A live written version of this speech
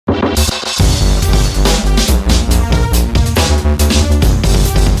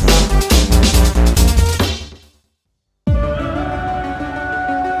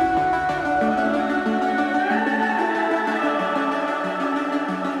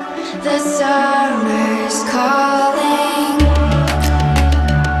The summer's calling.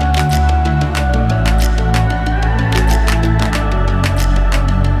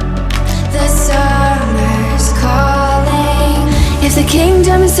 The summer's calling. If the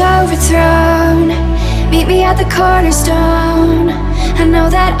kingdom is overthrown, meet me at the cornerstone. I know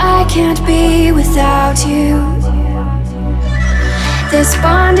that I can't be without you. This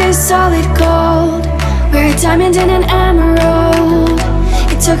bond is solid gold. We're a diamond and an emerald.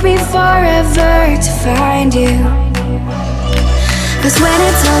 It took me forever to find you. 'Cause when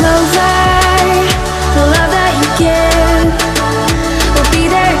it's all over, the love that you give will be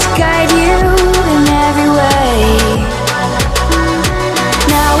there to guide you in every way.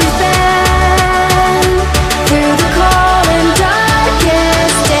 Now we've been through the cold and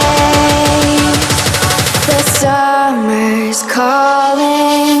darkest days. The summer's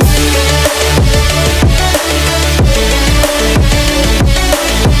calling.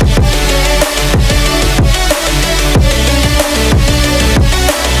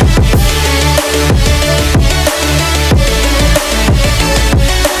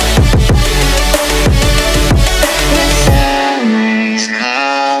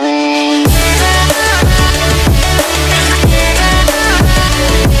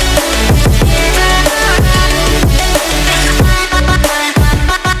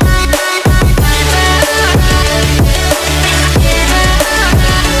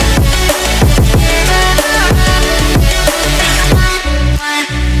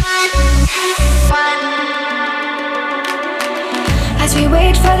 As we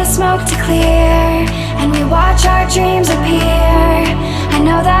wait for the smoke to clear and we watch our dreams appear, I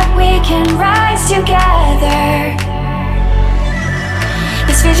know that we can rise together.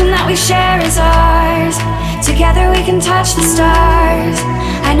 This vision that we share is ours. Together we can touch the stars.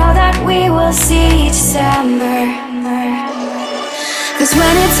 I know that we will see December. 'Cause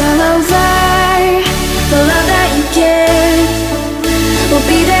when it's all over, the love that you give will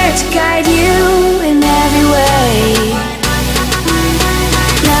be there to guide you in every way.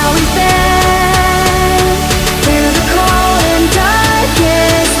 Now we've been through the cold and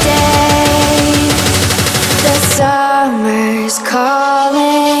darkest days. The summer's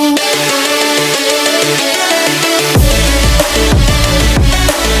calling.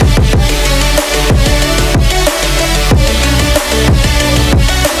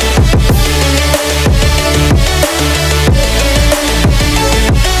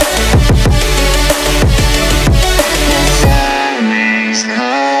 The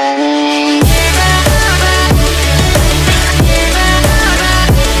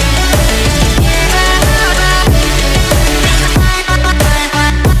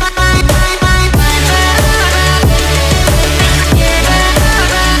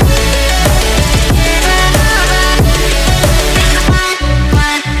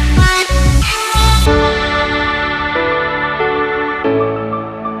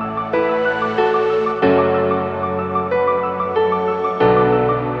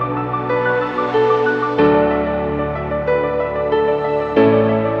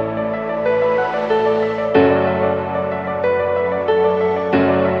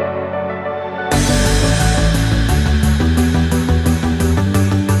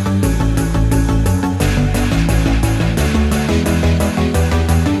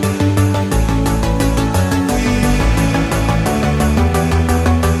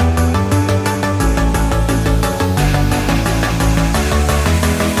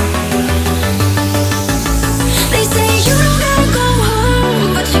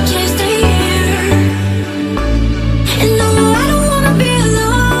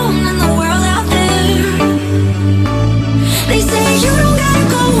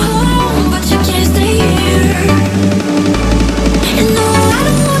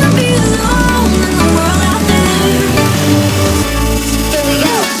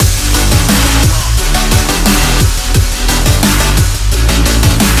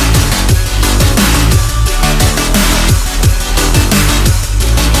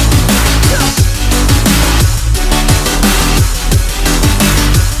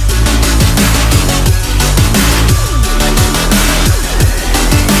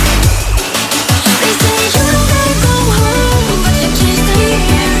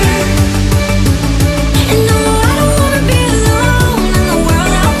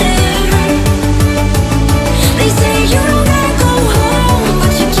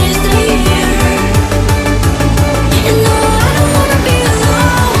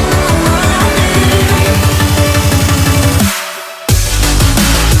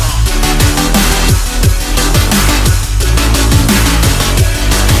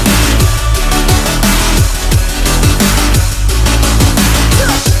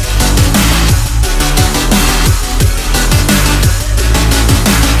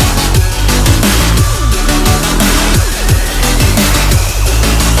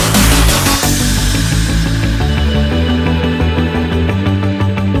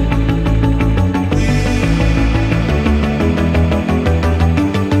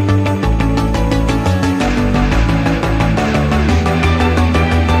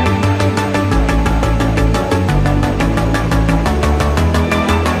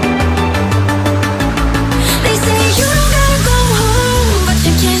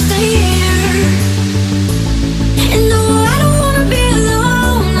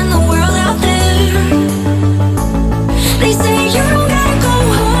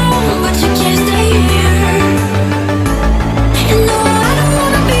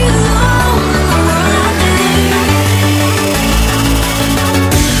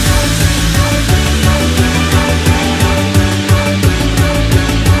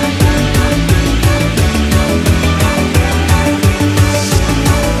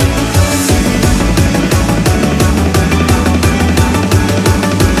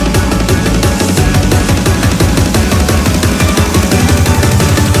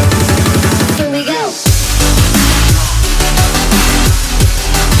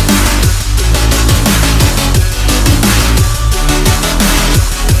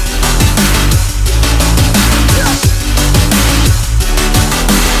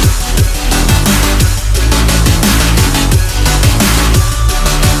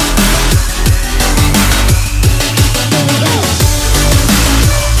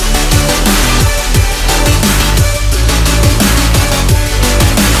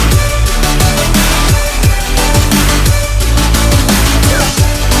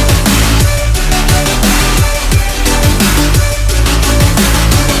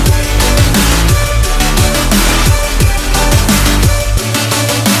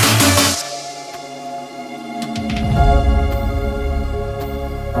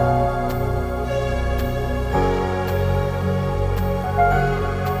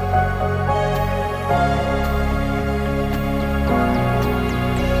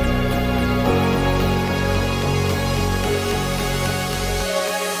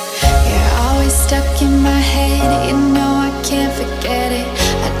in my head, you know I can't forget it.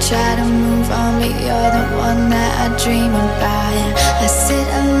 I try to move on, but you're the one that I dream about. I sit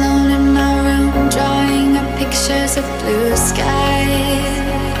alone in my room, drawing up pictures of blue skies.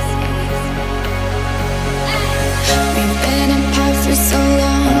 We've been apart for so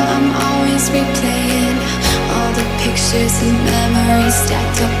long, I'm always replaying all the pictures and memories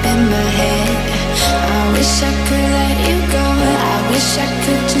stacked up in my head. I wish I could let you go, I wish I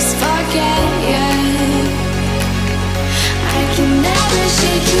could just forget.